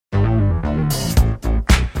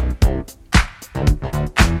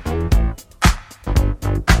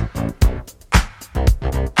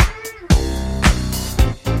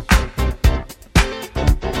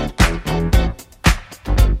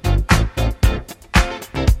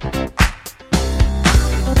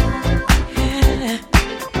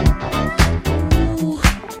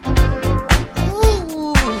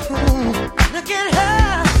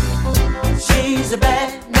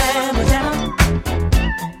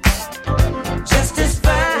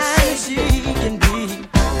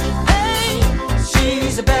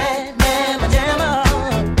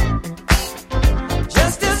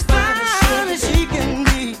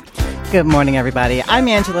Good morning, everybody. I'm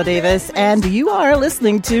Angela Davis, and you are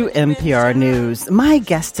listening to NPR News. My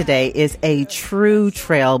guest today is a true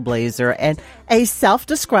trailblazer and a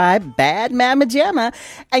self-described bad mamma jamma.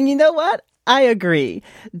 And you know what? I agree.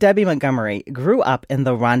 Debbie Montgomery grew up in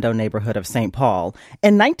the Rondo neighborhood of St. Paul.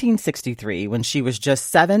 In 1963, when she was just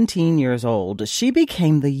 17 years old, she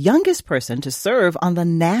became the youngest person to serve on the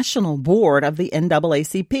national board of the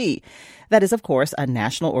NAACP. That is, of course, a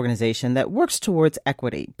national organization that works towards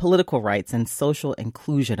equity, political rights, and social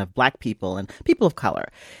inclusion of Black people and people of color.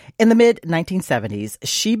 In the mid-1970s,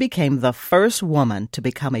 she became the first woman to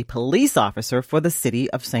become a police officer for the city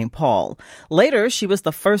of St. Paul. Later, she was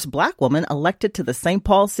the first Black woman elected to the St.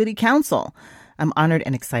 Paul City Council. I'm honored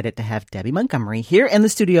and excited to have Debbie Montgomery here in the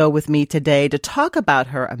studio with me today to talk about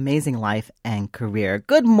her amazing life and career.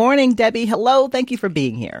 Good morning, Debbie. Hello. Thank you for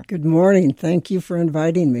being here. Good morning. Thank you for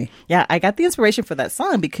inviting me. Yeah, I got the inspiration for that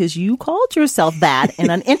song because you called yourself that in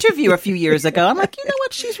an interview a few years ago. I'm like, you know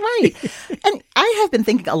what? She's right. And I have been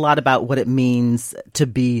thinking a lot about what it means to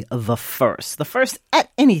be the first at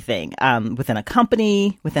anything, within a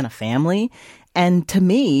company, within a family. And to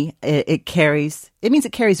me, it means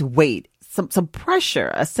it carries weight. Some pressure,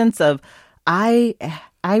 a sense of I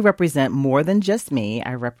represent more than just me.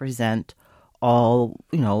 I represent all,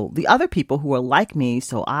 the other people who are like me.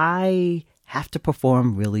 So I have to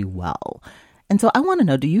perform really well. And so I want to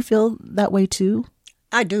know, do you feel that way too?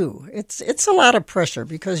 I do. It's a lot of pressure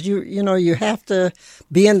because you have to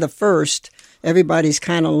be in the first. Everybody's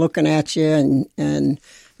kind of looking at you and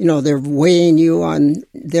they're weighing you on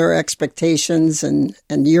their expectations and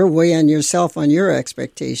you're weighing yourself on your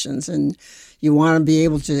expectations. And you want to be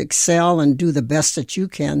able to excel and do the best that you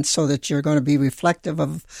can so that you're going to be reflective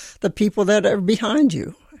of the people that are behind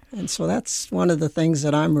you. And so that's one of the things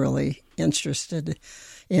that I'm really interested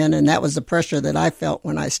in. And that was the pressure that I felt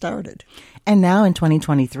when I started. And now in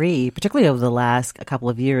 2023, particularly over the last couple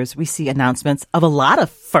of years, we see announcements of a lot of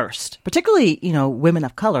firsts, particularly, women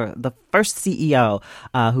of color, the first CEO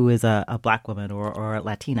who is a Black woman or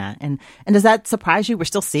Latina. And does that surprise you? We're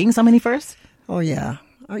still seeing so many firsts? Oh, yeah.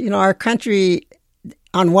 Our country,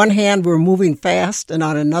 on one hand, we're moving fast, and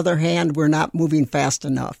on another hand, we're not moving fast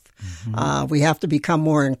enough. Mm-hmm. We have to become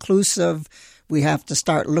more inclusive. We have to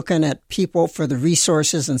start looking at people for the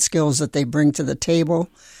resources and skills that they bring to the table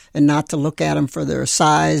and not to look at them for their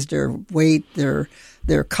size, their weight, their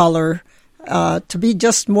color, to be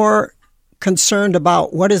just more concerned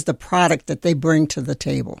about what is the product that they bring to the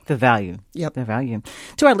table. The value. Yep. The value.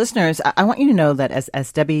 To our listeners, I want you to know that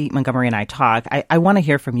as Debbie Montgomery and I talk, I want to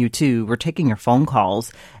hear from you too. We're taking your phone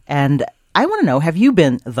calls, and I want to know, have you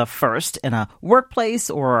been the first in a workplace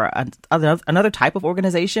or another type of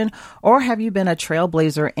organization, or have you been a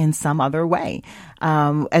trailblazer in some other way?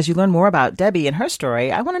 As you learn more about Debbie and her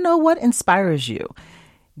story, I want to know what inspires you.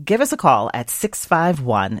 Give us a call at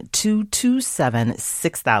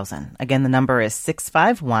 651-227-6000. Again, the number is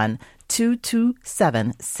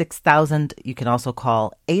 651-227-6000. You can also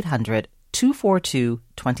call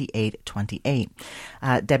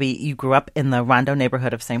 800-242-2828. Debbie, you grew up in the Rondo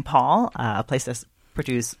neighborhood of St. Paul, a place that's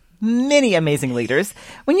produced many amazing leaders.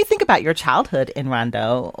 When you think about your childhood in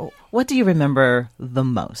Rondo, what do you remember the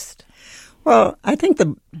most? Well, I think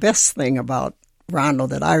the best thing about Rondo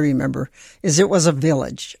that I remember is it was a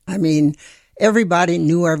village. I mean, everybody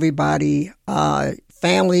knew everybody.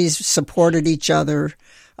 Families supported each other.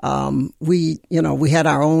 We had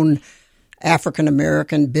our own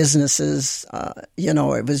African-American businesses.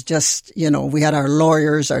 It was just, we had our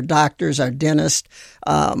lawyers, our doctors, our dentists,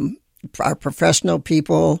 our professional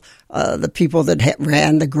people, the people that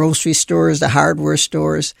ran the grocery stores, the hardware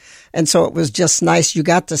stores. And so it was just nice. You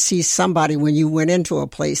got to see somebody when you went into a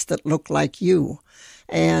place that looked like you.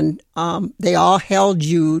 And they all held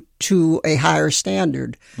you to a higher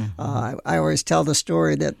standard. Mm-hmm. I always tell the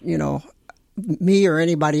story that, me or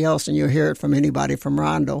anybody else, and you'll hear it from anybody from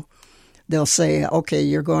Rondo, they'll say, okay,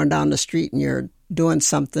 you're going down the street and you're doing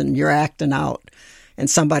something, you're acting out, and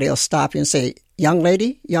somebody will stop you and say, young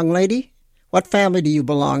lady, what family do you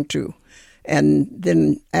belong to? And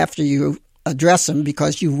then after you address them,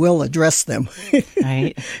 because you will address them,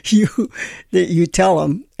 right? you tell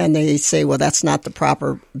them, and they say, well, that's not the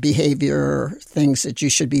proper behavior or things that you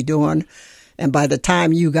should be doing. And by the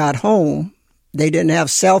time you got home, they didn't have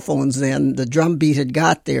cell phones then. The drumbeat had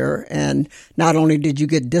got there, and not only did you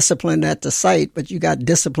get disciplined at the site, but you got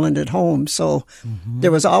disciplined at home. So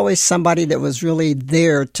there was always somebody that was really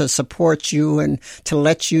there to support you and to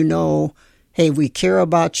let you know, hey, we care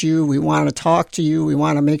about you. We want to talk to you. We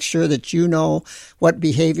want to make sure that you know what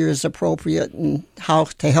behavior is appropriate and how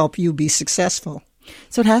to help you be successful.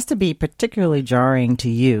 So it has to be particularly jarring to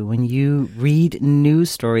you when you read news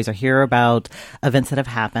stories or hear about events that have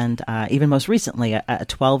happened. Even most recently, a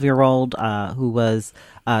 12-year-old who was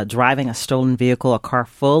driving a stolen vehicle, a car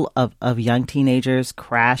full of young teenagers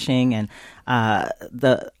crashing, and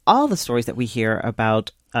all the stories that we hear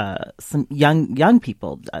about some young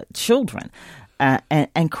people, children,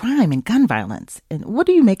 and crime and gun violence. And what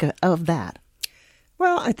do you make of that?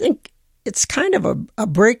 Well, I think it's kind of a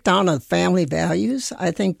breakdown of family values.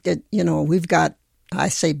 I think that, we've got, I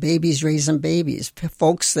say babies raising babies,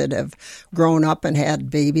 folks that have grown up and had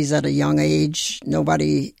babies at a young age.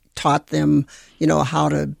 Nobody taught them, how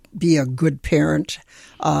to be a good parent,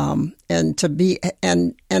 and to be,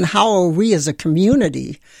 and how are we as a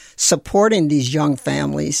community supporting these young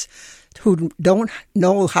families who don't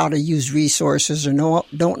know how to use resources or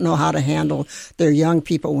don't know how to handle their young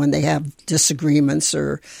people when they have disagreements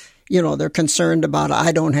or, they're concerned about,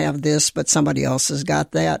 I don't have this, but somebody else has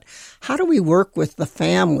got that. How do we work with the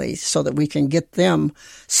family so that we can get them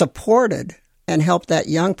supported and help that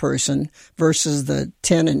young person versus the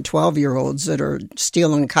 10 and 12-year-olds that are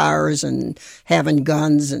stealing cars and having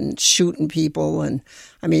guns and shooting people? And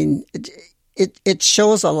I mean, it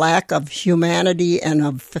shows a lack of humanity and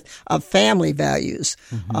of family values.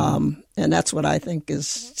 Mm-hmm. And that's what I think is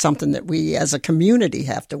something that we as a community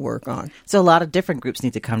have to work on. So a lot of different groups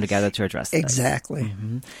need to come together to address this. Exactly.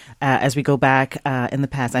 Mm-hmm. As we go back in the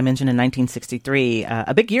past, I mentioned in 1963,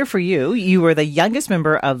 a big year for you. You were the youngest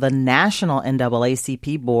member of the National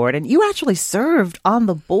NAACP board, and you actually served on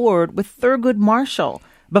the board with Thurgood Marshall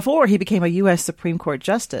before he became a U.S. Supreme Court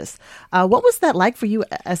justice. What was that like for you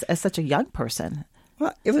as such a young person?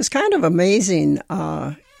 Well, it was kind of amazing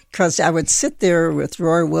because I would sit there with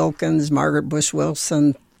Roy Wilkins, Margaret Bush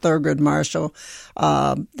Wilson, Thurgood Marshall,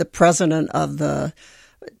 the president of the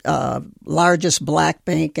largest black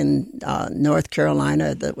bank in North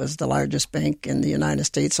Carolina that was the largest bank in the United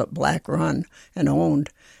States, black run and owned.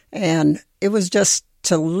 And it was just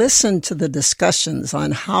to listen to the discussions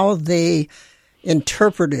on how they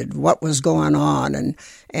interpreted what was going on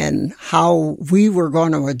and how we were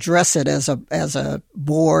going to address it as a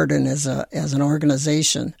board and as an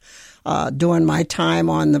organization. During my time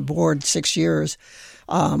on the board, 6 years,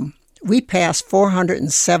 we passed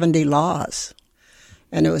 470 laws,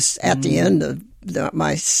 and it was at the end of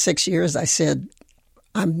my 6 years. I said,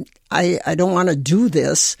 I don't want to do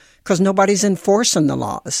this because nobody's enforcing the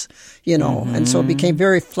laws, Mm-hmm. And so it became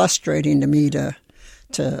very frustrating to me to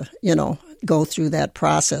go through that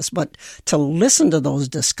process. But to listen to those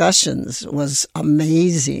discussions was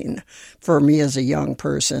amazing for me as a young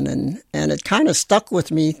person, and it kind of stuck with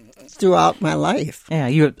me throughout my life. Yeah,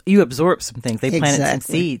 you absorbed some things. They planted some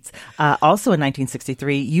seeds. Also in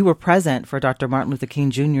 1963, you were present for Dr. Martin Luther King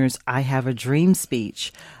Jr.'s I Have a Dream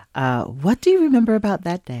speech. What do you remember about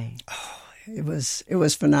that day? Oh, it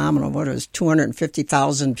was phenomenal. What, it was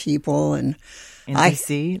 250,000 people, and in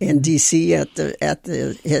D.C. In D.C. at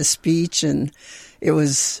his speech, and it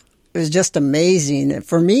was just amazing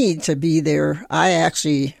for me to be there. I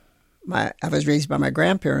was raised by my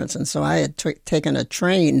grandparents, and so I had taken a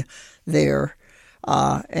train there,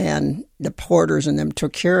 and the porters and them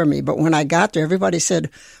took care of me. But when I got there, everybody said,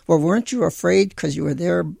 "Well, weren't you afraid because you were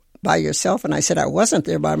there by yourself?" And I said I wasn't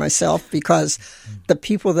there by myself because the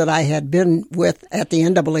people that I had been with at the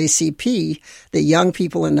NAACP, the young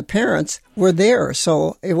people and the parents, were there.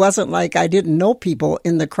 So it wasn't like I didn't know people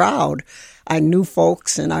in the crowd. I knew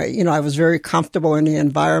folks, and I was very comfortable in the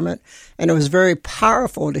environment. And it was very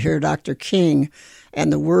powerful to hear Dr. King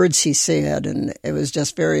and the words he said, and it was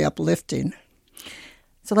just very uplifting.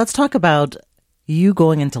 So let's talk about you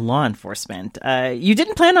going into law enforcement. You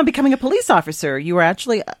didn't plan on becoming a police officer. You were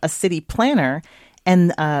actually a city planner.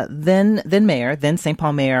 And then St.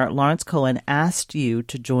 Paul Mayor Lawrence Cohen asked you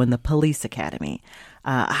to join the police academy.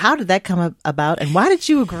 How did that come about, and why did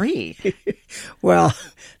you agree? Well,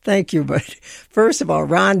 thank you. But first of all,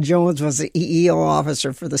 Ron Jones was the EEO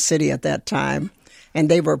officer for the city at that time, and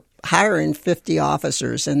they were hiring 50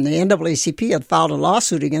 officers. And the NAACP had filed a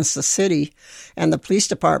lawsuit against the city and the police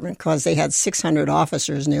department because they had 600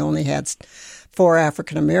 officers and they only had 4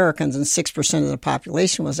 African Americans, and 6% of the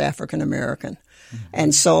population was African American. Mm-hmm.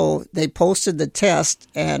 And so they posted the test,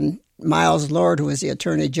 and Miles Lord, who was the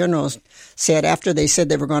Attorney General, said after they said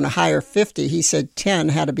they were going to hire 50, he said 10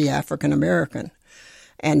 had to be African American.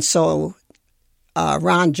 And so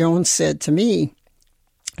Ron Jones said to me,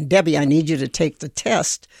 "Debbie, I need you to take the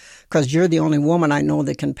test because you're the only woman I know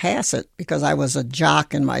that can pass it," because I was a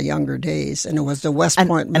jock in my younger days, and it was the West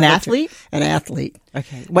Point military. An athlete? An athlete.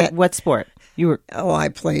 Okay. What sport? You were? Oh, I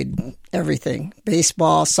played everything: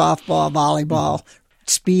 baseball, softball, volleyball,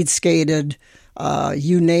 speed skated,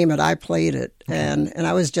 You name it, I played it. And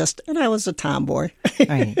I was a tomboy.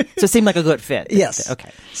 Right. So it seemed like a good fit. Yes.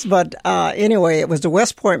 Okay. But anyway, it was the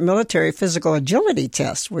West Point Military Physical Agility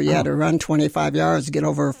Test where you had to run 25 yards, get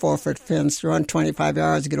over a 4-foot fence, run 25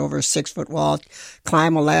 yards, get over a 6-foot wall,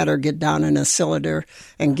 climb a ladder, get down in a cylinder,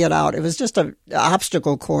 and get out. It was just an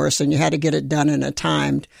obstacle course, and you had to get it done in a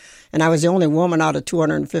timed. And I was the only woman out of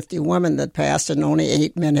 250 women that passed, and only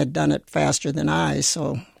 8 men had done it faster than I.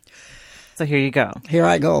 So here you go. Here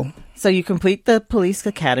I go. So you complete the police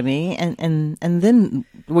academy, and then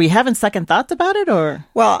were you having second thoughts about it, or?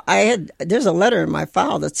 Well, there's a letter in my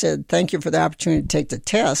file that said, "Thank you for the opportunity to take the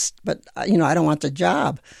test, but I don't want the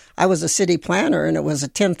job." I was a city planner, and it was a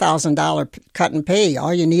 $10,000 cut in pay.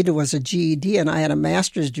 All you needed was a GED, and I had a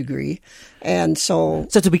master's degree, and so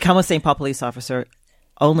to become a St. Paul police officer,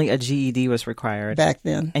 only a GED was required back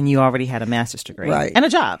then, and you already had a master's degree, right, and a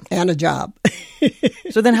job.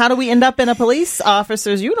 So then how do we end up in a police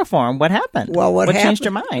officer's uniform? What happened? Well, what happened, changed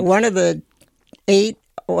your mind? One of the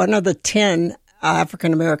 10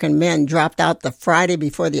 African-American men dropped out the Friday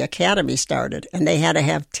before the academy started, and they had to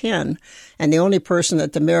have 10. And the only person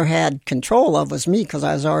that the mayor had control of was me because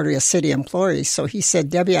I was already a city employee. So he said,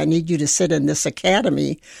 "Debbie, I need you to sit in this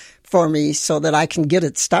academy for me so that I can get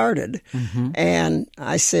it started." Mm-hmm. And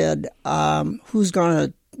I said, "Who's going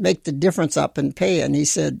to make the difference up in pay?" And he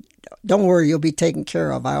said, "Don't worry, you'll be taken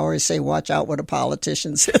care of. I always say, watch out what a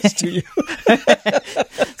politician says to you."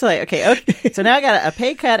 So okay. So now I got a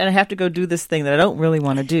pay cut and I have to go do this thing that I don't really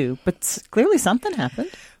want to do. But clearly something happened.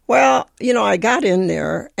 Well, I got in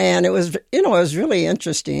there and it was really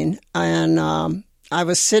interesting. And I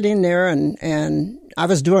was sitting there and I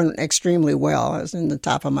was doing extremely well. I was in the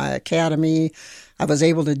top of my academy. I was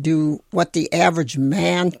able to do what the average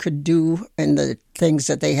man could do and the things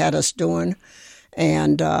that they had us doing.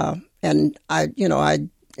 And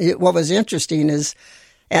what was interesting is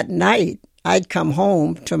at night, I'd come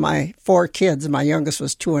home to my 4 kids. My youngest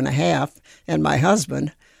was 2.5, and my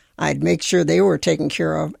husband. I'd make sure they were taken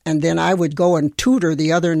care of, and then I would go and tutor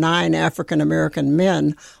the other 9 African-American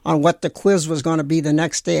men on what the quiz was going to be the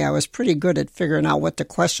next day. I was pretty good at figuring out what the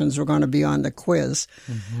questions were going to be on the quiz,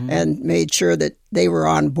 and made sure that they were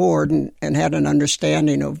on board and had an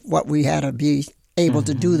understanding of what we had to be able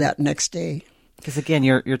to do that next day. Because again,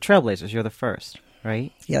 you're trailblazers. You're the first,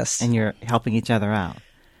 right? Yes. And you're helping each other out.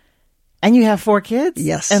 And you have 4 kids?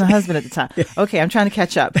 Yes. And a husband at the time. Okay, I'm trying to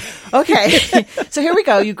catch up. Okay. So here we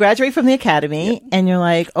go. You graduate from the academy and you're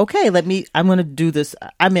like, okay, I'm going to do this.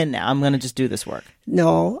 I'm in now. I'm going to just do this work.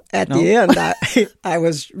 No, the end, I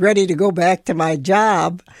was ready to go back to my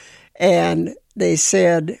job and they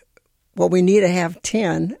said, well, we need to have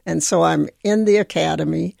 10. And so I'm in the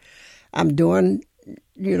academy. I'm doing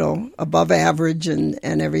above average and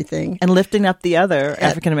everything. And lifting up the other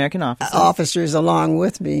African-American officers along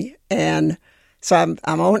with me. And so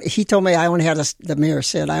he told me the mayor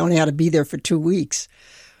said I only had to be there for 2 weeks.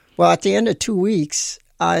 Well, at the end of 2 weeks,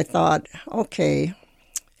 I thought, okay,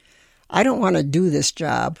 I don't want to do this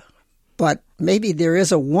job, but maybe there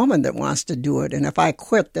is a woman that wants to do it. And if I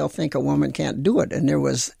quit, they'll think a woman can't do it. And there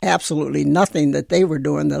was absolutely nothing that they were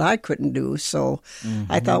doing that I couldn't do. So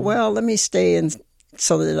I thought, well, let me stay and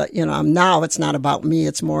so that, now it's not about me.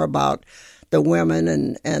 It's more about the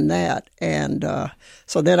women and that. And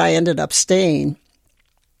so then I ended up staying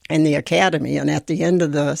in the academy. And at the end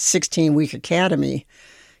of the 16-week academy,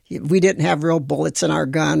 we didn't have real bullets in our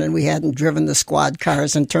gun and we hadn't driven the squad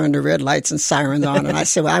cars and turned the red lights and sirens on. And I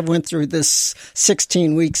said, well, I went through this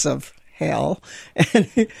 16 weeks of hell.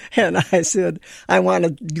 And I said, I want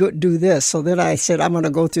to do this. So then I said, I'm going to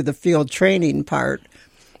go through the field training part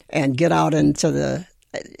and get out into the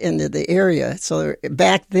area. So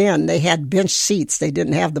back then they had bench seats. They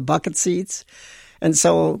didn't have the bucket seats. And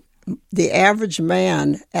so the average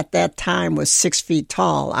man at that time was 6 feet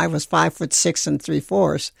tall. I was 5'6"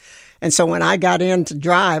 3/4. And so when I got in to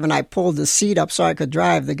drive and I pulled the seat up so I could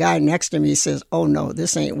drive, the guy next to me says, oh, no,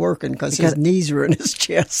 this ain't working because his knees were in his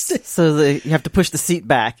chest. So you have to push the seat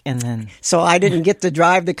back and then. So I didn't get to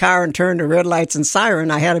drive the car and turn the red lights and siren.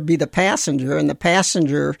 I had to be the passenger, and the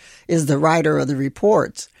passenger is the writer of the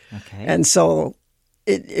reports. Okay. And so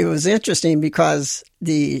it was interesting because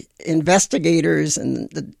the investigators and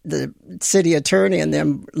the city attorney and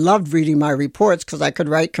them loved reading my reports because I could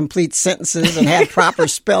write complete sentences and had proper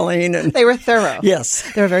spelling. And they were thorough.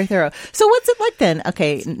 Yes. They were very thorough. So what's it like then?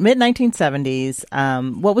 Okay,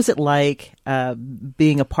 mid-1970s, what was it like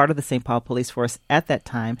being a part of the St. Paul Police Force at that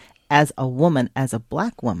time as a woman, as a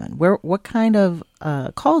black woman? What kind of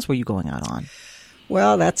calls were you going out on?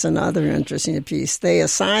 Well, that's another interesting piece. They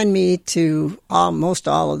assigned me to almost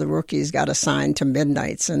all of the rookies got assigned to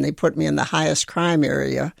midnights, and they put me in the highest crime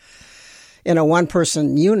area in a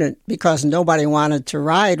one-person unit because nobody wanted to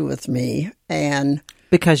ride with me. And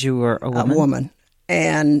because you were a woman? A woman.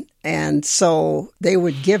 And so they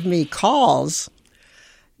would give me calls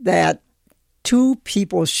that two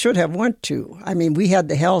people should have went to. I mean, we had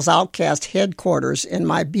the Hell's Outcast headquarters in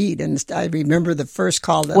my beat, and I remember the first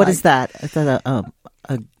call that What is that? Is that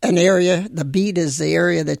an area? The beat is the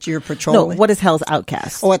area that you're patrolling. No, what is Hell's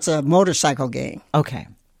Outcast? Oh, it's a motorcycle gang. Okay.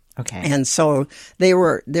 And so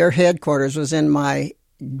their headquarters was in my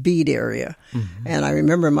beat area. Mm-hmm. And I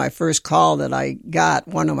remember my first call that I got,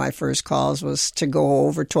 one of my first calls was to go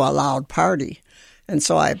over to a loud party. And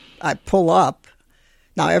so I pull up.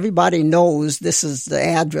 Now, everybody knows this is the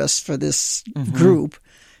address for this group,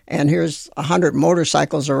 and here's 100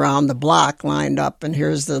 motorcycles around the block lined up, and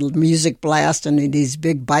here's the music blast, and these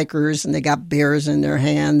big bikers, and they got beers in their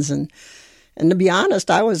hands, and to be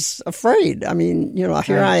honest, I was afraid. I mean,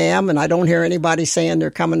 here I am, and I don't hear anybody saying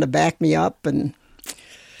they're coming to back me up, and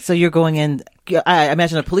so you're going in. I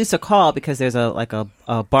imagine a police are called because there's a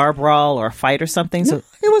bar brawl or a fight or something. So it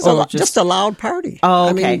was just a loud party.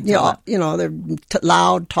 Oh, okay. I mean, they're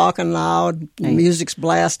loud, talking loud, music's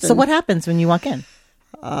blasting. So what happens when you walk in?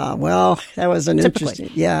 Well, that was an interesting.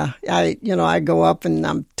 Yeah, I go up and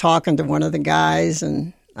I'm talking to one of the guys,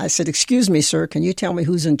 and I said, "Excuse me, sir, can you tell me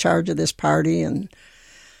who's in charge of this party?" And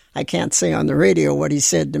I can't say on the radio what he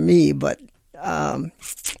said to me, but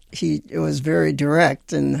it was very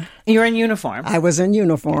direct. And you're in uniform. I was in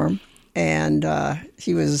uniform, and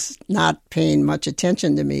he was not paying much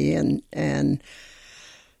attention to me. And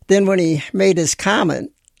then when he made his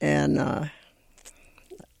comment, and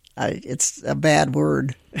it's a bad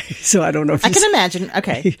word, so I don't know if I can imagine.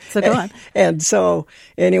 Okay, so go on. And so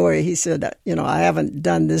anyway, he said, I haven't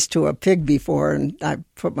done this to a pig before, and I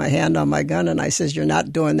put my hand on my gun, and I says, "You're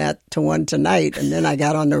not doing that to one tonight." And then I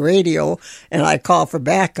got on the radio, and I called for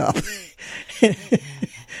backup.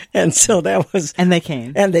 And so that was... And they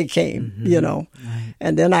came. Right.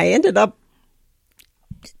 And then I ended up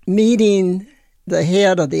meeting the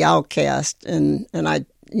head of the Outcast, and I'd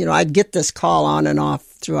get this call on and off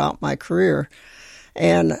throughout my career.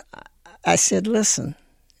 And I said, "Listen,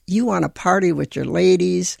 you want to party with your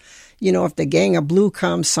ladies. If the Gang of Blue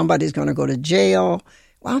comes, somebody's going to go to jail.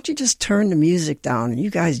 Why don't you just turn the music down and you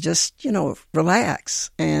guys just, relax?"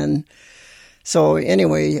 And so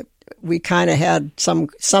anyway, we kind of had some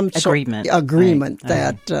agreement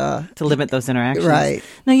that to limit those interactions. Right.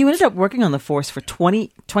 Now, you ended up working on the force for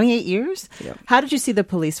 28 years. Yep. How did you see the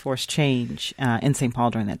police force change in St.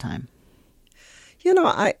 Paul during that time?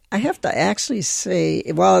 I have to actually say,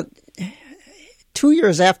 well, 2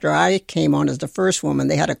 years after I came on as the first woman,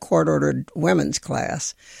 they had a court-ordered women's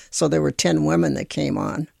class. So there were 10 women that came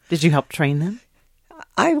on. Did you help train them?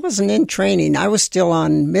 I wasn't in training. I was still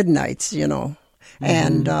on midnights,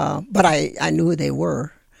 and but I knew who they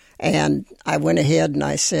were. And I went ahead and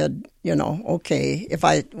I said, okay,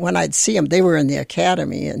 when I'd see them, they were in the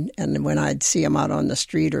academy, and when I'd see them out on the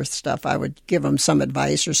street or stuff, I would give them some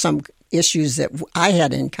advice or some issues that I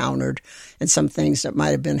had encountered and some things that might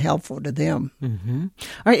have been helpful to them. Mm-hmm. All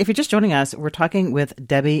right, if you're just joining us, we're talking with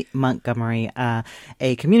Debbie Montgomery, a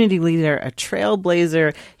community leader, a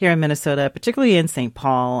trailblazer here in Minnesota, particularly in St.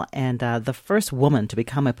 Paul, and the first woman to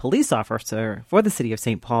become a police officer for the city of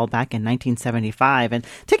St. Paul back in 1975. And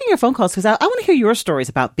taking your phone calls, because I want to hear your stories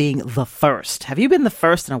about being the first. Have you been the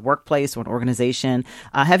first in a workplace or an organization?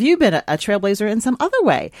 Have you been a trailblazer in some other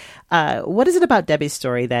way? What is it about Debbie's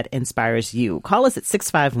story that inspires you? Call us at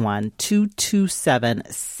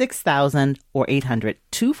 651-227-6000 or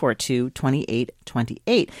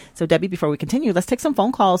 800-242-2828. So, Debbie, before we continue, let's take some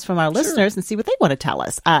phone calls from our listeners and see what they want to tell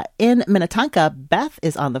us. In Minnetonka, Beth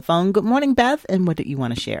is on the phone. Good morning, Beth, and what do you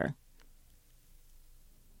want to share?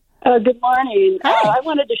 Good morning. Hi. I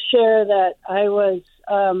wanted to share that I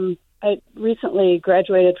recently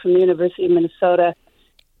graduated from the University of Minnesota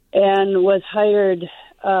and was hired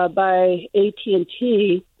by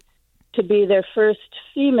AT&T to be their first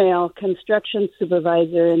female construction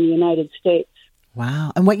supervisor in the United States.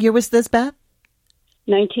 Wow. And what year was this, Beth?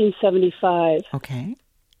 1975. Okay.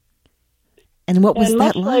 And what was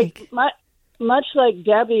that like? Much like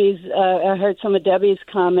Debbie's, I heard some of Debbie's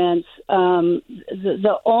comments,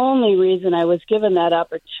 the only reason I was given that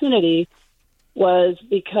opportunity was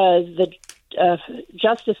because the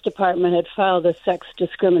Justice Department had filed a sex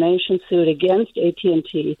discrimination suit against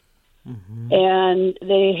AT&T. Mm-hmm. And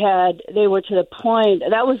they were to the point,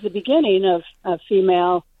 that was the beginning of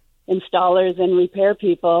female installers and repair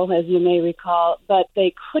people, as you may recall, but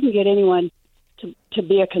they couldn't get anyone to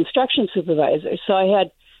be a construction supervisor. So I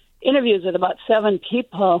had interviews with about 7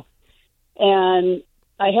 people, and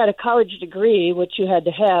I had a college degree, which you had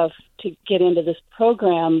to have to get into this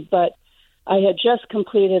program, but I had just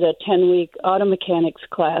completed a 10-week auto mechanics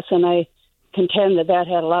class, and I contend that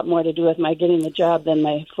had a lot more to do with my getting the job than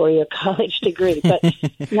my 4-year college degree. But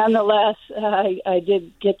nonetheless, I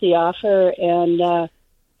did get the offer and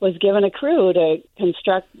was given a crew to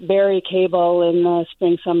construct, bury cable in the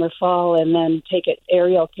spring, summer, fall, and then take it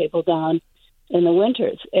aerial cable down in the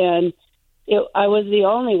winters. And I was the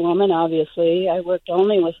only woman, obviously. I worked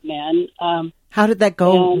only with men. How did that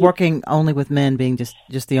go, working only with men, being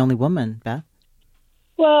just the only woman, Beth?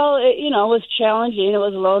 Well, it was challenging. It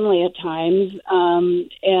was lonely at times.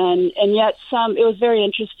 And yet it was very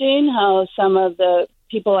interesting how some of the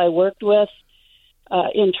people I worked with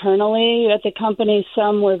internally at the company,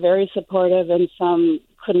 some were very supportive and some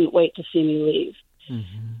couldn't wait to see me leave.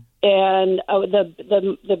 Mm-hmm. And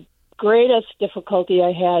the greatest difficulty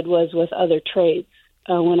I had was with other trades,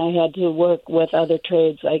 when I had to work with other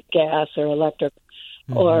trades like gas or electric,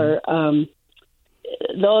 mm-hmm. or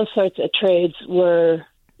those sorts of trades were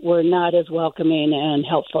not as welcoming and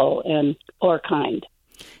helpful or kind.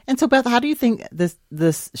 And so, Beth, how do you think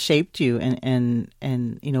this shaped you? And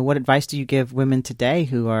what advice do you give women today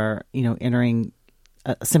who are entering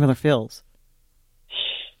similar fields?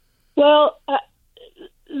 Well,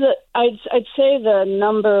 I'd say the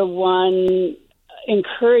number one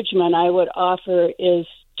encouragement I would offer is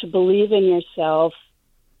to believe in yourself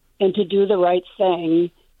and to do the right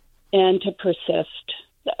thing and to persist.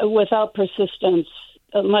 Without persistence,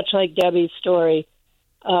 much like Debbie's story,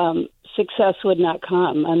 success would not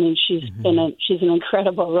come. I mean, she's mm-hmm. she's an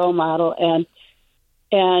incredible role model,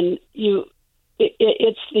 and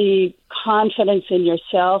it's the confidence in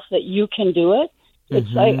yourself that you can do it.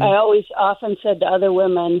 It's like I always often said to other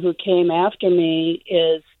women who came after me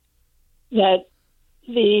is that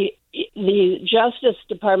the Justice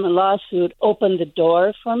Department lawsuit opened the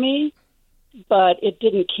door for me, but it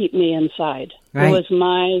didn't keep me inside. Right. It was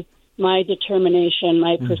my determination,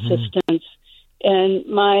 my persistence, and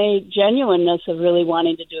my genuineness of really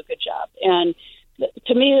wanting to do a good job. And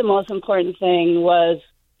to me, the most important thing was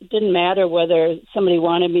it didn't matter whether somebody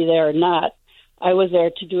wanted me there or not. I was there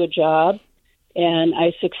to do a job. And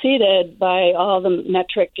I succeeded by all the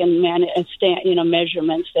metric and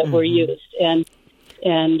measurements that were used. And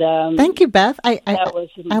thank you, Beth. I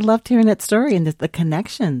loved hearing that story and the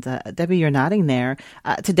connections. Debbie, you're nodding there.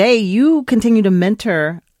 Today, you continue to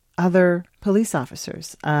mentor other police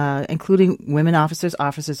officers, including women officers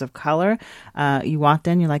of color. You walked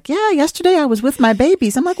in, you're like, yeah, yesterday I was with my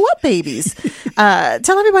babies. I'm like, what babies?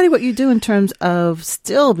 Tell everybody what you do in terms of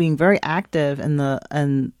still being very active in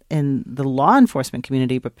the law enforcement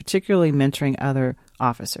community, but particularly mentoring other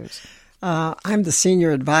officers. I'm the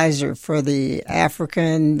senior advisor for the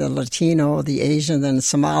African, the Latino, the Asian, and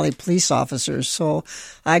Somali police officers. So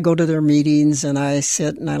I go to their meetings and I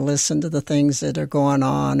sit and I listen to the things that are going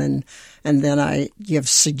on, and then I give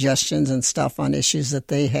suggestions and stuff on issues that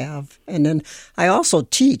they have. And then I also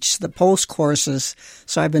teach the post courses.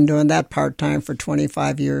 So I've been doing that part-time for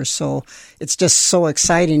 25 years. So it's just so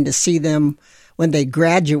exciting to see them when they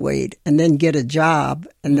graduate and then get a job.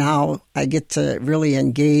 And now I get to really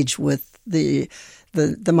engage with my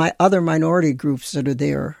other minority groups that are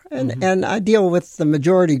there, and I deal with the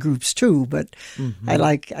majority groups too. But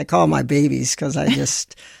I call my babies because I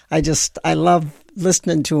love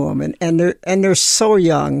listening to them, and they're so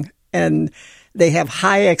young and they have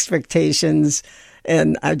high expectations,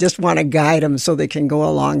 and I just want to guide them so they can go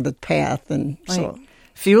along the path, and so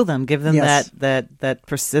fuel them, give them that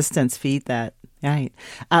persistence, feed that. Right.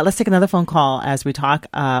 Let's take another phone call as we talk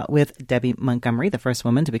with Debbie Montgomery, the first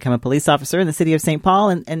woman to become a police officer in the city of St. Paul,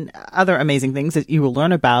 and other amazing things that you will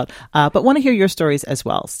learn about. But want to hear your stories as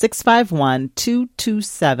well.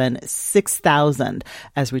 651-227-6000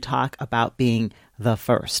 as we talk about being the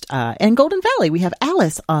first. In Golden Valley, we have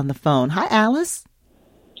Alice on the phone. Hi, Alice.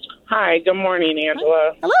 Hi. Good morning,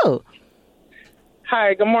 Angela. Hi. Hello.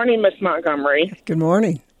 Hi. Good morning, Miss Montgomery. Good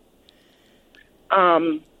morning.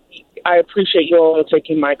 I appreciate you all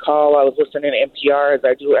taking my call. I was listening to NPR as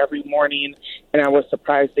I do every morning, and I was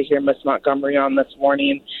surprised to hear Miss Montgomery on this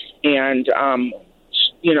morning. And,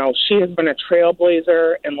 she has been a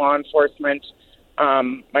trailblazer in law enforcement.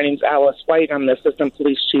 My name's Alice White. I'm the assistant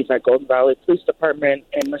police chief at Golden Valley Police Department.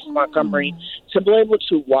 And Miss Montgomery, to be able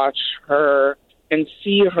to watch her and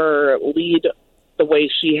see her lead the way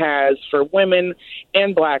she has for women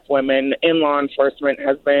and Black women in law enforcement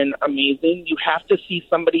has been amazing. You have to see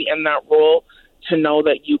somebody in that role to know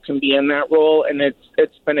that you can be in that role, and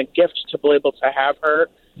it's been a gift to be able to have her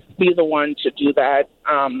be the one to do that.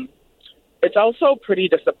 It's also pretty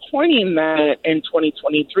disappointing that in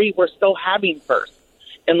 2023 we're still having firsts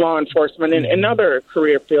in law enforcement and in other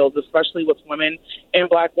career fields, especially with women and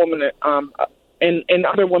Black women and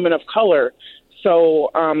other women of color. So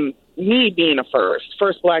me being a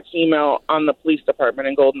first Black female on the police department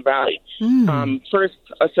in Golden Valley, first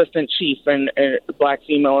assistant chief and Black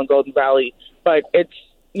female in Golden Valley. But it's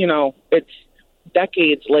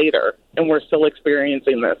decades later, and we're still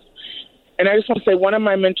experiencing this. And I just want to say, one of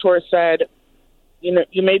my mentors said,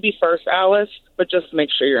 you may be first, Alice, but just make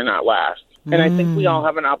sure you're not last. And I think we all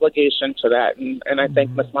have an obligation to that. And I thank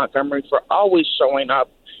Ms. Montgomery for always showing up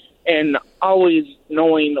and always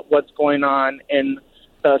knowing what's going on in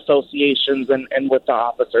the associations and with the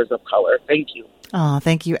officers of color. Thank you. Oh,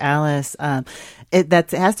 thank you, Alice.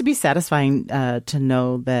 It has to be satisfying to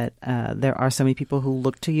know that there are so many people who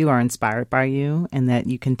look to you, are inspired by you, and that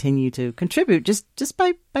you continue to contribute just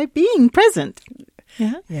by being present.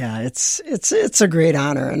 Yeah, it's a great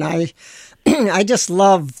honor, and I just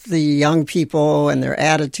love the young people and their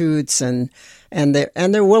attitudes and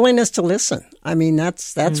their willingness to listen. I mean,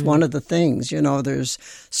 that's one of the things. There's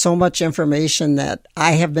so much information that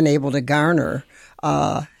I have been able to garner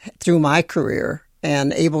through my career,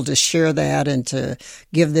 and able to share that and to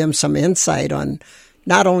give them some insight on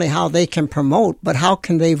not only how they can promote, but how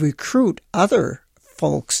can they recruit other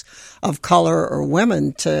folks of color or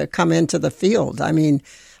women to come into the field. I mean,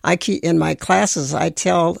 in my classes, I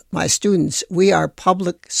tell my students, we are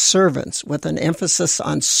public servants with an emphasis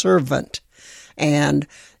on servant. And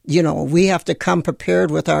we have to come prepared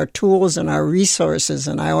with our tools and our resources.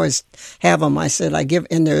 And I always have them. I said, I give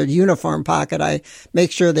in their uniform pocket, I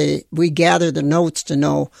make sure we gather the notes to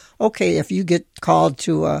know, okay, if you get called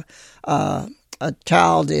to a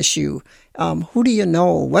child issue, who do you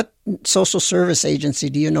know? What social service agency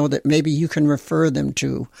do you know that maybe you can refer them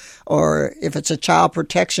to? Or if it's a child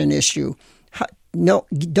protection issue, no,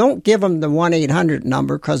 don't give them the 1-800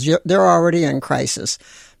 number because they're already in crisis.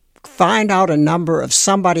 Find out a number of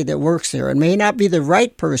somebody that works there. It may not be the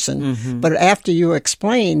right person, but after you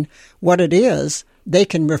explain what it is, they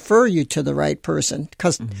can refer you to the right person.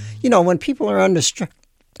 Because, when people are under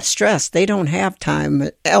stress, they don't have time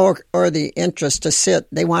or the interest to sit.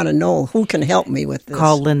 They want to know who can help me with this.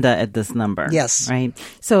 Call Linda at this number. Yes. Right.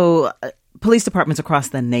 So police departments across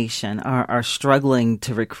the nation are struggling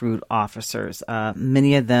to recruit officers.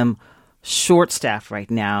 Many of them short-staffed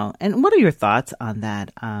right now. And what are your thoughts on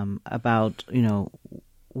that, about,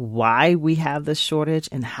 why we have this shortage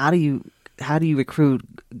and how do you recruit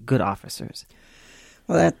good officers?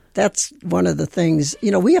 Well, that's one of the things,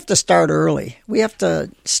 we have to start early. We have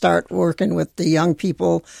to start working with the young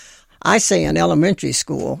people, I say in elementary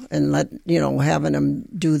school, and having them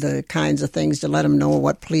do the kinds of things to let them know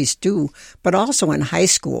what police do, but also in high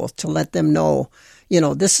school to let them know,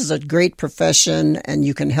 this is a great profession and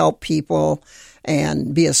you can help people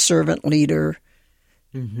and be a servant leader.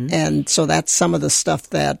 And so that's some of the stuff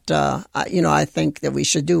that, I think that we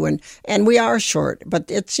should do. And we are short, but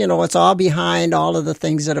it's all behind all of the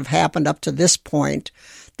things that have happened up to this point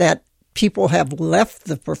that people have left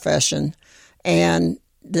the profession and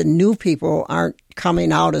the new people aren't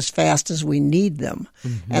coming out as fast as we need them.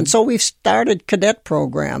 And so we've started cadet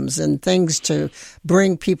programs and things to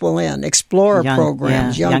bring people in, explorer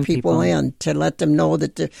programs, young people in, to let them know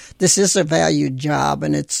that this is a valued job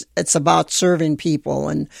and it's about serving people.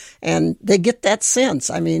 And they get that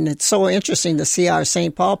sense. I mean, it's so interesting to see our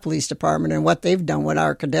St. Paul Police Department and what they've done with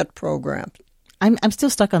our cadet programs. I'm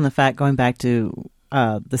still stuck on the fact, going back to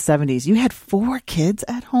the 70s, you had 4 kids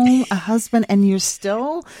at home, a husband, and you're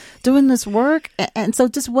still doing this work. And so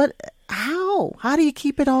just how do you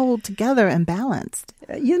keep it all together and balanced?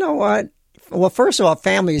 You know what? Well, first of all,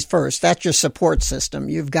 family is first. That's your support system.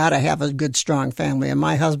 You've got to have a good, strong family. And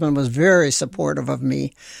my husband was very supportive of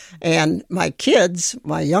me. And my kids,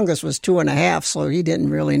 my youngest was 2.5, so he didn't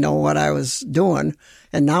really know what I was doing.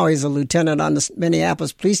 And now he's a lieutenant on the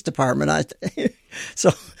Minneapolis Police Department.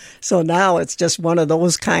 So now it's just one of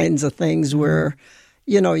those kinds of things where,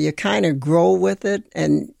 you kind of grow with it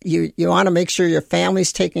and you want to make sure your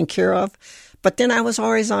family's taken care of. But then I was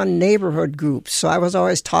always on neighborhood groups. So I was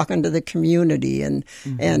always talking to the community and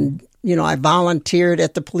I volunteered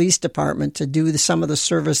at the police department to do some of the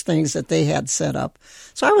service things that they had set up.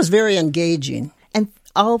 So I was very engaging. And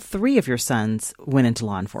all 3 of your sons went into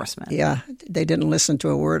law enforcement. Yeah, they didn't listen to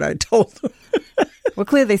a word I told them. Well,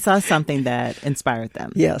 clearly they saw something that inspired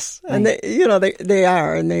them. Yes, right? And they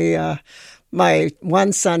are, and they. My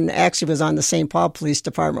one son actually was on the St. Paul Police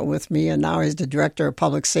Department with me, and now he's the director of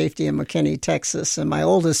public safety in McKinney, Texas. And my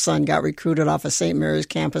oldest son got recruited off of St. Mary's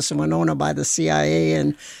campus in Winona by the CIA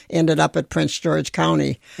and ended up at Prince George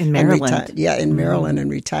County. In Maryland. In Maryland,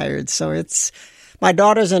 and retired. So my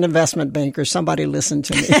daughter's an investment banker. Somebody listen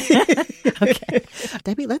to me. Okay.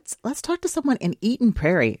 Debbie, let's talk to someone in Eden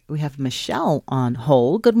Prairie. We have Michelle on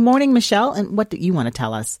hold. Good morning, Michelle. And what do you want to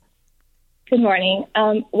tell us? Good morning.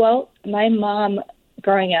 Well, my mom,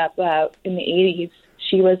 growing up in the 80s,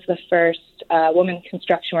 she was the first woman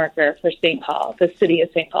construction worker for St. Paul, the city of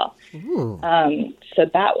St. Paul. So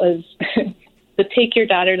that was the Take Your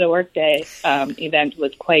Daughter to Work Day event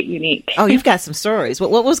was quite unique. Oh, you've got some stories.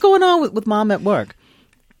 What was going on with Mom at work?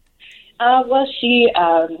 Well, she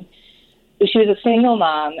was a single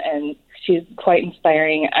mom, and she's quite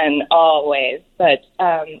inspiring in all ways. But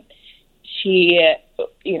she,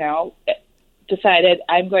 decided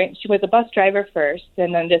she was a bus driver first,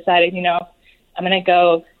 and then decided, I'm going to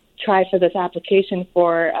go try for this application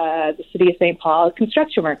for the city of St. Paul, a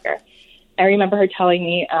construction worker. I remember her telling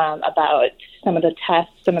me about some of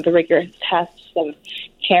the rigorous tests of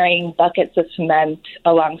carrying buckets of cement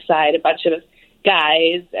alongside a bunch of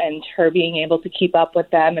guys, and her being able to keep up with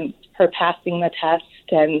them, and her passing the test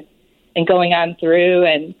and going on through.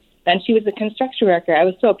 And then she was a construction worker. I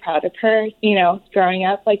was so proud of her, growing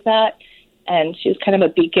up like that. And she was kind of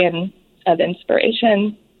a beacon of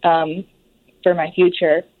inspiration for my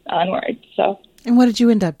future onward. So. And what did you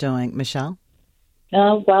end up doing, Michelle?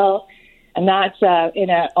 Well, I'm not in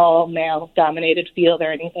an all-male dominated field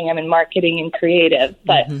or anything. I'm in marketing and creative.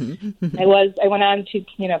 But I went on to,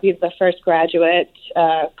 be the first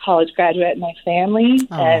college graduate in my family.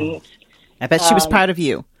 Oh. And I bet she was proud of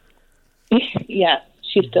you. Yeah,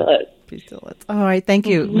 she still is. All right. Thank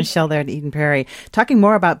you, Michelle, there at Eden Prairie. Talking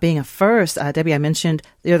more about being a first, Debbie, I mentioned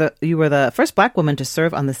you were the first Black woman to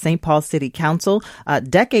serve on the St. Paul City Council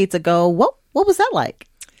decades ago. What was that like?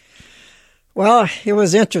 Well, it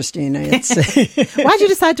was interesting. Why'd you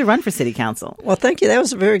decide to run for city council? Well, thank you. That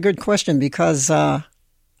was a very good question, because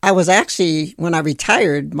I was actually, when I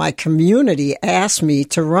retired, my community asked me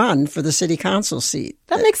to run for the city council seat.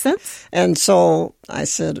 That makes sense. And so I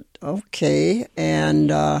said, okay.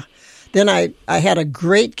 And then I had a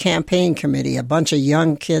great campaign committee, a bunch of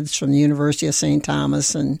young kids from the University of St.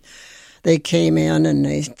 Thomas, and they came in and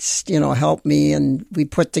they, helped me, and we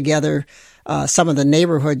put together some of the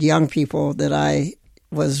neighborhood young people that I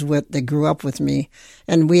was with that grew up with me.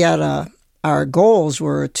 And we had our goals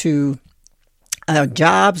were to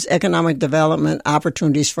jobs, economic development,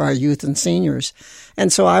 opportunities for our youth and seniors.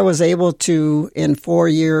 And so I was able to, in 4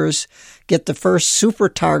 years, get the first super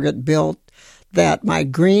target built that my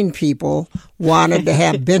green people wanted to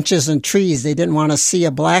have benches and trees. They didn't want to see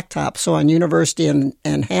a blacktop. So on University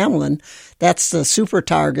and Hamlin, that's the super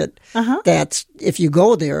target. That's, if you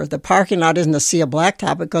go there, the parking lot isn't to see a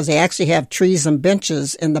blacktop because they actually have trees and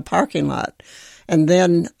benches in the parking lot. And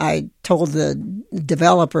then I told the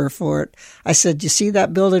developer for it, I said, you see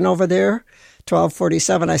that building over there?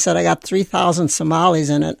 1247. I said, I got 3,000 Somalis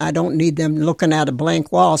in it. I don't need them looking at a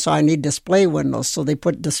blank wall, so I need display windows. So they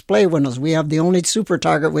put display windows. We have the only super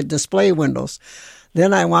target with display windows.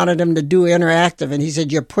 Then I wanted him to do interactive, and he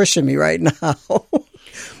said, you're pushing me right now.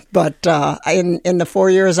 But in the 4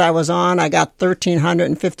 years I was on, I got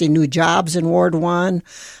 1,350 new jobs in Ward 1.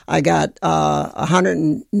 I got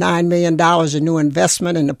 $109 million in new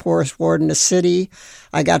investment in the poorest ward in the city.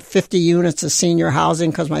 I got 50 units of senior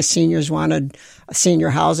housing because my seniors wanted senior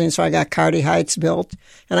housing, so I got Carty Heights built.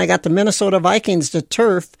 And I got the Minnesota Vikings to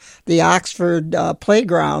turf the Oxford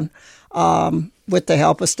playground with the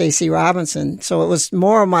help of Stacey Robinson. So it was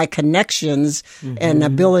more of my connections and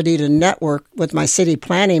ability to network with my city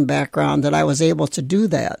planning background that I was able to do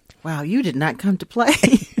that. Wow, you did not come to play.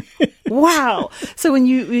 Wow. So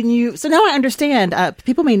so now I understand.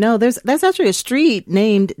 People may know there's actually a street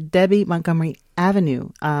named Debbie Montgomery Avenue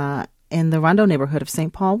in the Rondo neighborhood of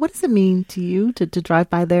St. Paul. What does it mean to you to drive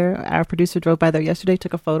by there? Our producer drove by there yesterday,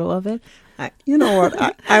 took a photo of it. You know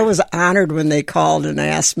what? I was honored when they called and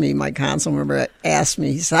asked me, my council member asked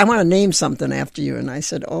me, he said, I want to name something after you. And I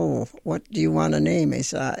said, oh, what do you want to name? He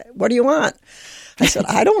said, what do you want? I said,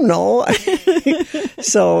 I don't know.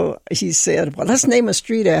 So he said, well, let's name a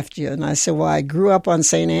street after you. And I said, well, I grew up on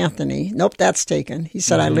St. Anthony. Nope, that's taken. He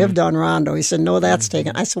said, I lived on Rondo. He said, no, that's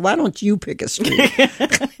taken. I said, why don't you pick a street?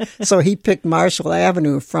 So he picked Marshall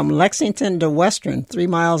Avenue from Lexington to Western, 3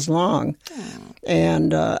 miles long.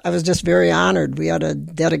 And I was just very honored. We had a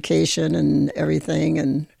dedication and everything.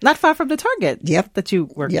 And not far from the Target. Yep. That you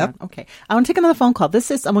worked on. Okay. I want to take another phone call. This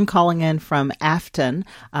is someone calling in from Afton.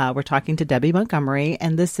 We're talking to Debbie Montgomery,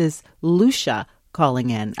 and this is Lucia calling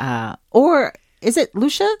in. Or is it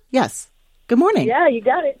Lucia? Yes. Good morning. Yeah, you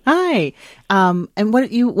got it. Hi. And what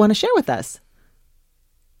do you want to share with us?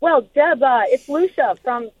 Well, Deb, it's Lucia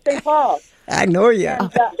from St. Paul. I know you.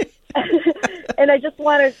 And, and I just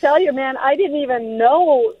wanted to tell you, man, I didn't even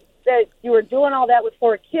know that you were doing all that with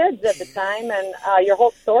 4 kids at the time, and your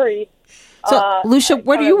whole story. So, Lucia,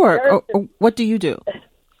 where do you work, or what do you do?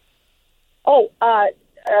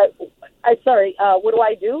 Sorry. What do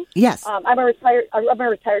I do? Yes. I'm a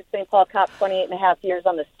retired St. Paul cop, 28 and a half years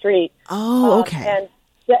on the street. Oh, okay. And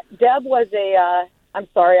Deb was I'm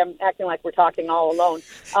sorry, I'm acting like we're talking all alone.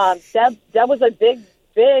 Deb was a big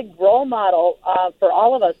role model for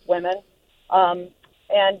all of us women.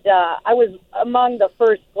 And I was among the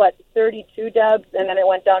first, 32 Debs, and then it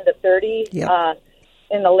went down to 30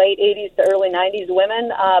 in the late 80s to early 90s women.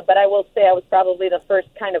 But I will say I was probably the first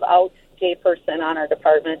kind of out gay person on our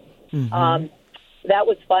department. Mm-hmm. That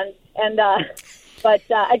was fun. And but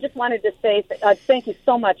I just wanted to say thank you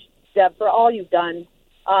so much, Deb, for all you've done.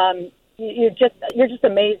 You're just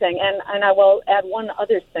amazing. And I will add one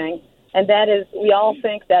other thing, and that is we all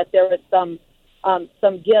think that there was some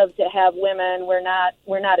give to have women. We're not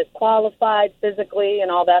as qualified physically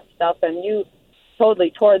and all that stuff. And you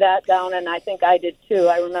totally tore that down, and I think I did too.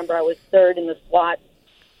 I remember I was third in the SWAT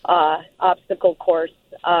obstacle course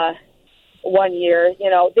one year.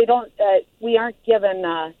 You know, they don't. We aren't given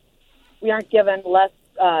less.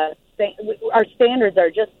 Our standards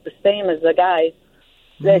are just the same as the guys.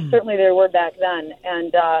 Certainly there were back then,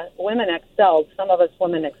 and women excelled. Some of us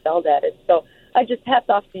women excelled at it. So I just hats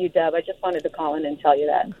off to you, Deb. I just wanted to call in and tell you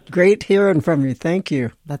that. Great hearing from you. Thank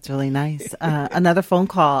you. That's really nice. Another phone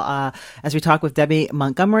call as we talk with Debbie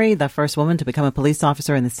Montgomery, the first woman to become a police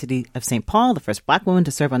officer in the city of St. Paul, the first Black woman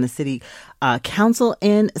to serve on the city council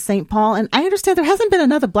in St. Paul. And I understand there hasn't been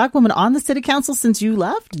another Black woman on the city council since you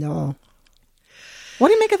left? No. What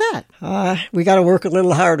do you make of that? We got to work a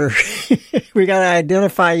little harder. We got to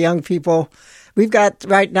identify young people. We've got,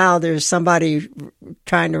 right now, there's somebody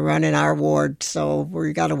trying to run in our ward, so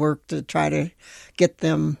we got to work to try to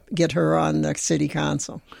get her on the city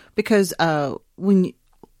council. Because when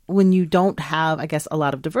you don't have, I guess, a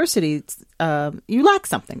lot of diversity, you lack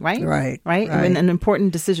something, right? Right. And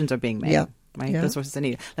important decisions are being made. Yeah. Right, yeah. Those sources are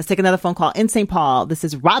needed. Let's take another phone call in St. Paul. This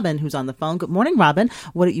is Robin who's on the phone. Good morning, Robin.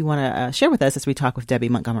 What do you want to share with us as we talk with Debbie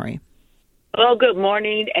Montgomery? Oh, good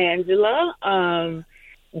morning, Angela.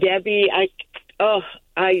 Debbie, I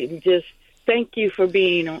just thank you for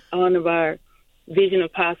being one of our Vision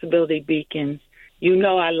of Possibility beacons. You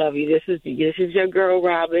know I love you. This is your girl,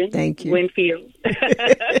 Robin. Thank you. Winfield.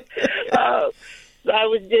 I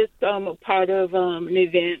was just a part of an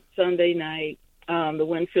event Sunday night, the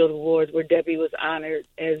Winfield Awards, where Debbie was honored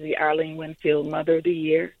as the Arlene Winfield Mother of the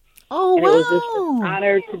Year. Oh, and wow. It was just an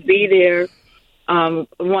honor to be there.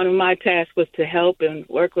 One of my tasks was to help and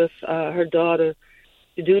work with her daughter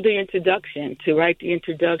to do the introduction, to write the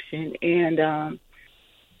introduction. And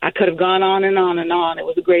I could have gone on and on and on. It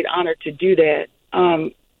was a great honor to do that.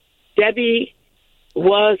 Debbie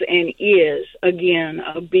was and is, again,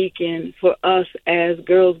 a beacon for us as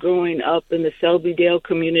girls growing up in the Selby-Dale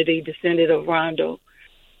community, descendant of Rondo.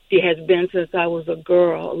 She has been since I was a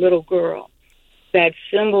little girl. That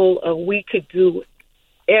symbol of we could do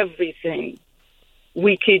everything.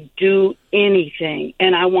 We could do anything.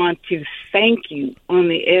 And I want to thank you on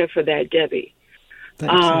the air for that, Debbie,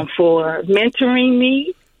 for mentoring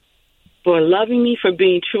me, for loving me, for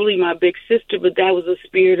being truly my big sister. But that was the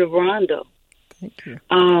spirit of Rondo. Thank you.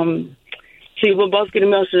 See, we'll both get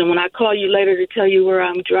emotional. When I call you later to tell you where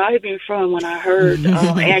I'm driving from, when I heard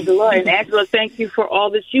Angela, and Angela, thank you for all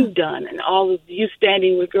that you've done and all of you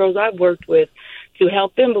standing with girls I've worked with to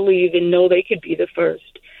help them believe and know they could be the first.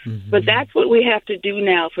 Mm-hmm. But that's what we have to do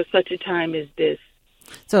now for such a time as this.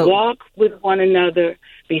 So walk with one another,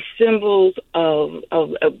 be symbols of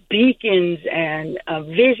beacons and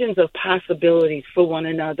visions of possibilities for one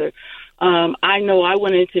another. I know I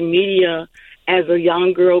went into media as a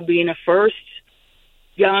young girl, being a first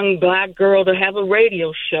young Black girl to have a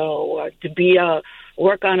radio show, or to be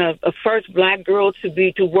work on a first Black girl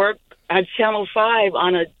to work at Channel 5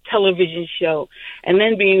 on a television show, and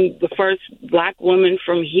then being the first Black woman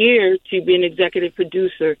from here to be an executive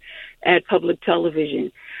producer at public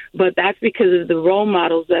television. But that's because of the role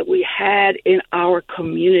models that we had in our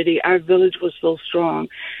community. Our village was so strong,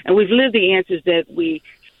 and we've lived the answers that we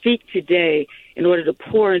seek today in order to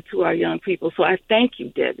pour into our young people. So I thank you,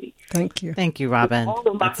 Debbie. Thank you. Thank you, Robin. With all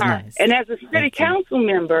of my That's heart. nice. And as a city council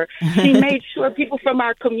member, she made sure people from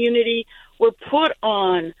our community were put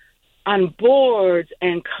on boards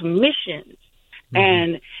and commissions.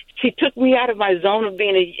 And she took me out of my zone of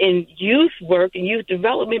being in youth work and youth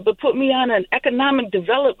development, but put me on an economic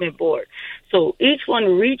development board. So each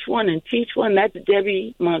one, reach one, and teach one. That's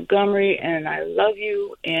Debbie Montgomery, and I love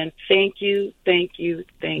you, and thank you, thank you,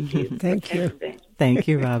 thank you. Thank you. Thank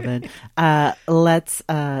you, Robin. Let's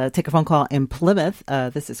take a phone call in Plymouth.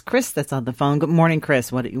 This is Chris that's on the phone. Good morning,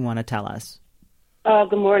 Chris. What do you want to tell us?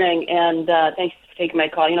 Good morning, and thanks for taking my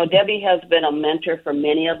call. You know, Debbie has been a mentor for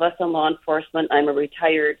many of us in law enforcement. I'm a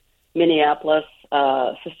retired Minneapolis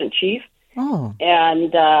assistant chief,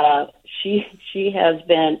 and she has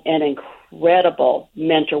been an incredible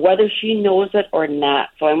mentor, whether she knows it or not.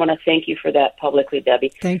 So I want to thank you for that publicly,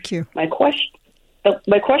 Debbie. Thank you. My question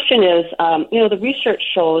is, the research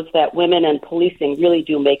shows that women in policing really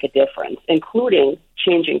do make a difference, including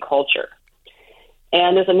changing culture.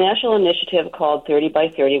 And there's a national initiative called 30 by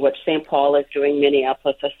 30, which St. Paul is doing.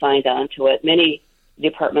 Minneapolis has signed on to it. Many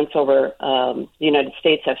departments over the United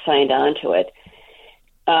States have signed on to it.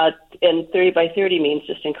 And 30 by 30 means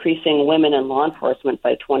just increasing women in law enforcement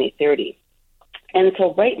by 2030. And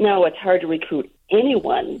so right now it's hard to recruit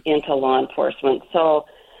anyone into law enforcement. So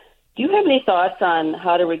do you have any thoughts on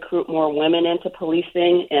how to recruit more women into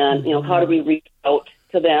policing? And, how do we reach out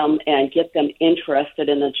to them and get them interested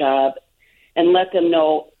in the job? And let them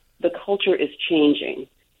know the culture is changing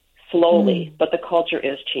slowly, but the culture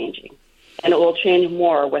is changing. And it will change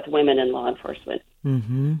more with women in law enforcement.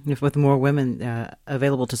 If with more women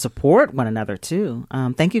available to support one another, too.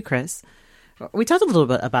 Thank you, Chris. We talked a little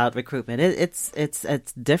bit about recruitment.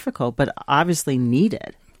 It's difficult, but obviously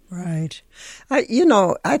needed. Right.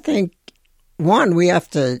 I think, one, we have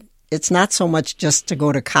to, it's not so much just to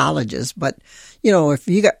go to colleges, but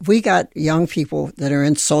if we got young people that are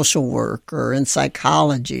in social work or in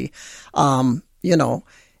psychology,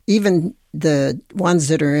 even the ones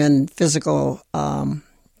that are in physical,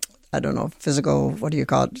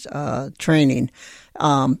 training,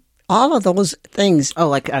 all of those things. Oh,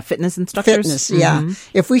 like fitness instructors? Fitness, yeah.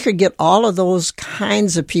 If we could get all of those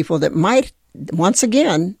kinds of people that might, once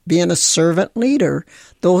again, being a servant leader,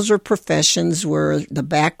 those are professions where the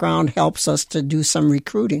background helps us to do some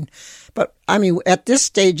recruiting. But, at this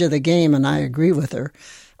stage of the game, and I agree with her,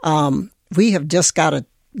 we have just got to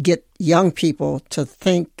get young people to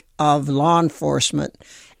think of law enforcement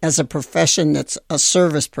as a profession that's a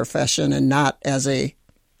service profession and not as a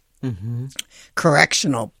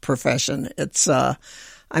correctional profession. It's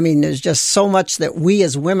there's just so much that we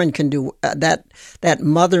as women can do, that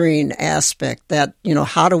mothering aspect, that,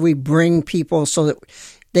 how do we bring people so that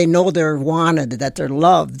they know they're wanted, that they're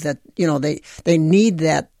loved, that, they need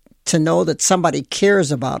that to know that somebody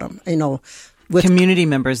cares about them, with community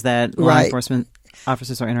members that law enforcement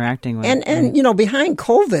officers are interacting with. And behind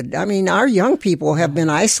COVID, our young people have been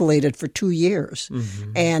isolated for 2 years.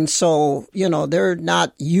 And so, they're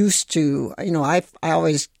not used to, I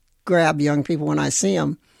always grab young people when I see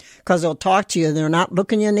them because they'll talk to you. They're not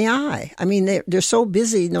looking you in the eye. They're so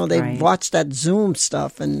busy. They've watched that Zoom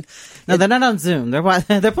stuff. And no, they're not on Zoom. They're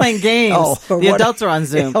playing games. The adults are on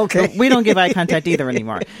Zoom. Okay. We don't give eye contact either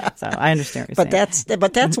anymore. So I understand what you're saying.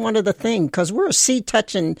 But that's one of the things, because we're a see,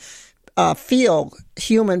 touch, and feel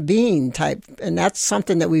human being type, and that's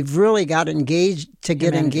something that we've really got engaged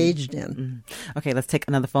in. Okay, let's take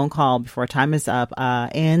another phone call before time is up.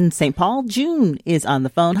 In St. Paul, June is on the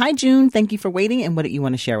phone. Hi, June. Thank you for waiting. And what do you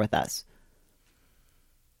want to share with us?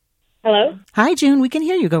 Hello? Hi, June. We can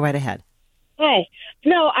hear you. Go right ahead. Hi.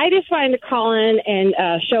 No, I just wanted to call in and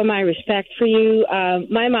show my respect for you.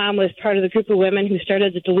 My mom was part of the group of women who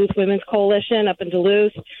started the Duluth Women's Coalition up in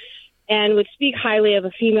Duluth, and would speak highly of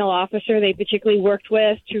a female officer they particularly worked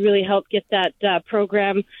with to really help get that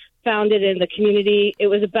program founded in the community. It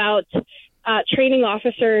was about training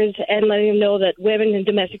officers and letting them know that women in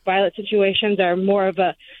domestic violence situations are more of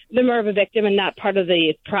a victim and not part of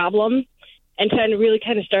the problem, and trying to really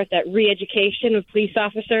kind of start that re-education of police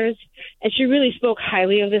officers. And she really spoke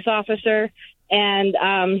highly of this officer. And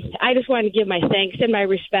I just wanted to give my thanks and my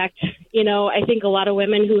respect. I think a lot of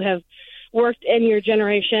women who have worked in your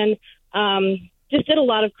generation just did a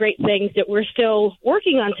lot of great things that we're still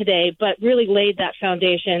working on today, but really laid that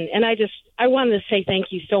foundation. And I wanted to say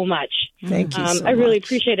thank you so much. Thank you so I really much.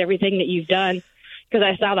 appreciate everything that you've done, because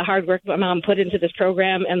I saw the hard work my mom put into this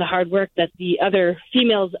program and the hard work that the other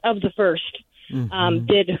females of the first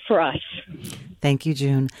did for us. Thank you,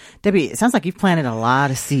 June. Debbie, it sounds like you've planted a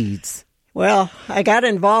lot of seeds. Well, I got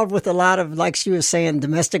involved with a lot of, like she was saying,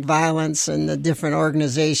 domestic violence and the different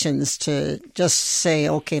organizations to just say,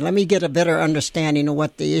 okay, let me get a better understanding of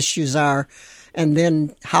what the issues are, and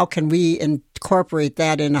then how can we incorporate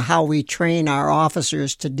that into how we train our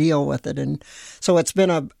officers to deal with it. And so it's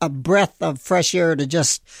been a breath of fresh air to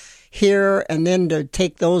just hear and then to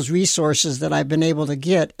take those resources that I've been able to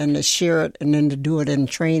get and to share it and then to do it in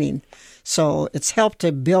training. So it's helped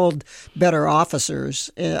to build better officers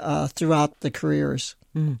throughout the careers.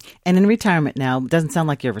 Mm. And in retirement now, it doesn't sound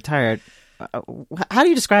like you're retired. How do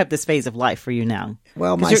you describe this phase of life for you now?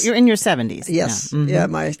 Well, you're in your 70s. Yes. Mm-hmm. Yeah.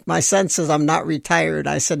 My son says I'm not retired.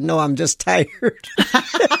 I said, no, I'm just tired.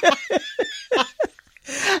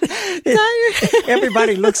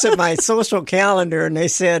 Everybody looks at my social calendar and they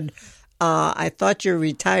said, I thought you're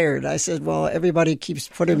retired. I said, well, everybody keeps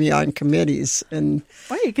putting me on committees. And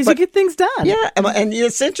why? Because you get things done. Yeah. And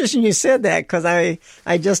it's interesting you said that because I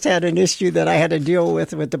just had an issue that I had to deal with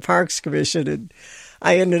the Parks Commission. And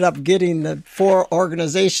I ended up getting the 4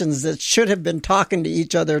 organizations that should have been talking to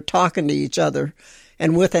each other.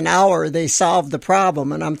 And within an hour, they solved the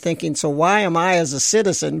problem. And I'm thinking, so why am I as a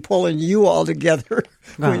citizen pulling you all together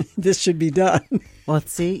when this should be done? Well,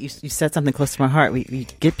 see, you said something close to my heart. We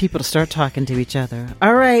get people to start talking to each other.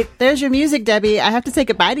 All right, there's your music, Debbie. I have to say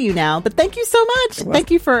goodbye to you now, but thank you so much.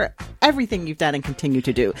 Thank you for everything you've done and continue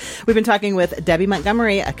to do. We've been talking with Debbie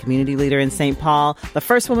Montgomery, a community leader in St. Paul, the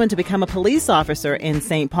first woman to become a police officer in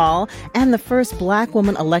St. Paul, and the first Black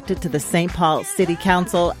woman elected to the St. Paul City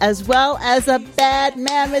Council, as well as a bad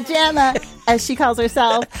mamma jamma, as she calls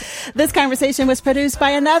herself. This conversation was produced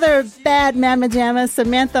by another bad mamma jamma,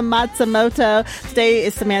 Samantha Matsumoto. Today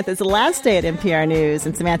is Samantha's last day at NPR News.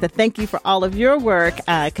 And Samantha, thank you for all of your work.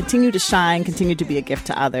 Continue to shine, continue to be a gift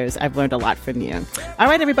to others. I've learned a lot from you. All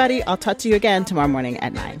right, everybody, I'll talk to you again tomorrow morning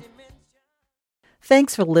at 9.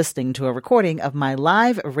 Thanks for listening to a recording of my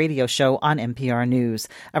live radio show on NPR News.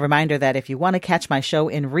 A reminder that if you want to catch my show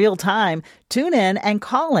in real time, tune in and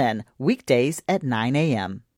call in weekdays at 9 a.m.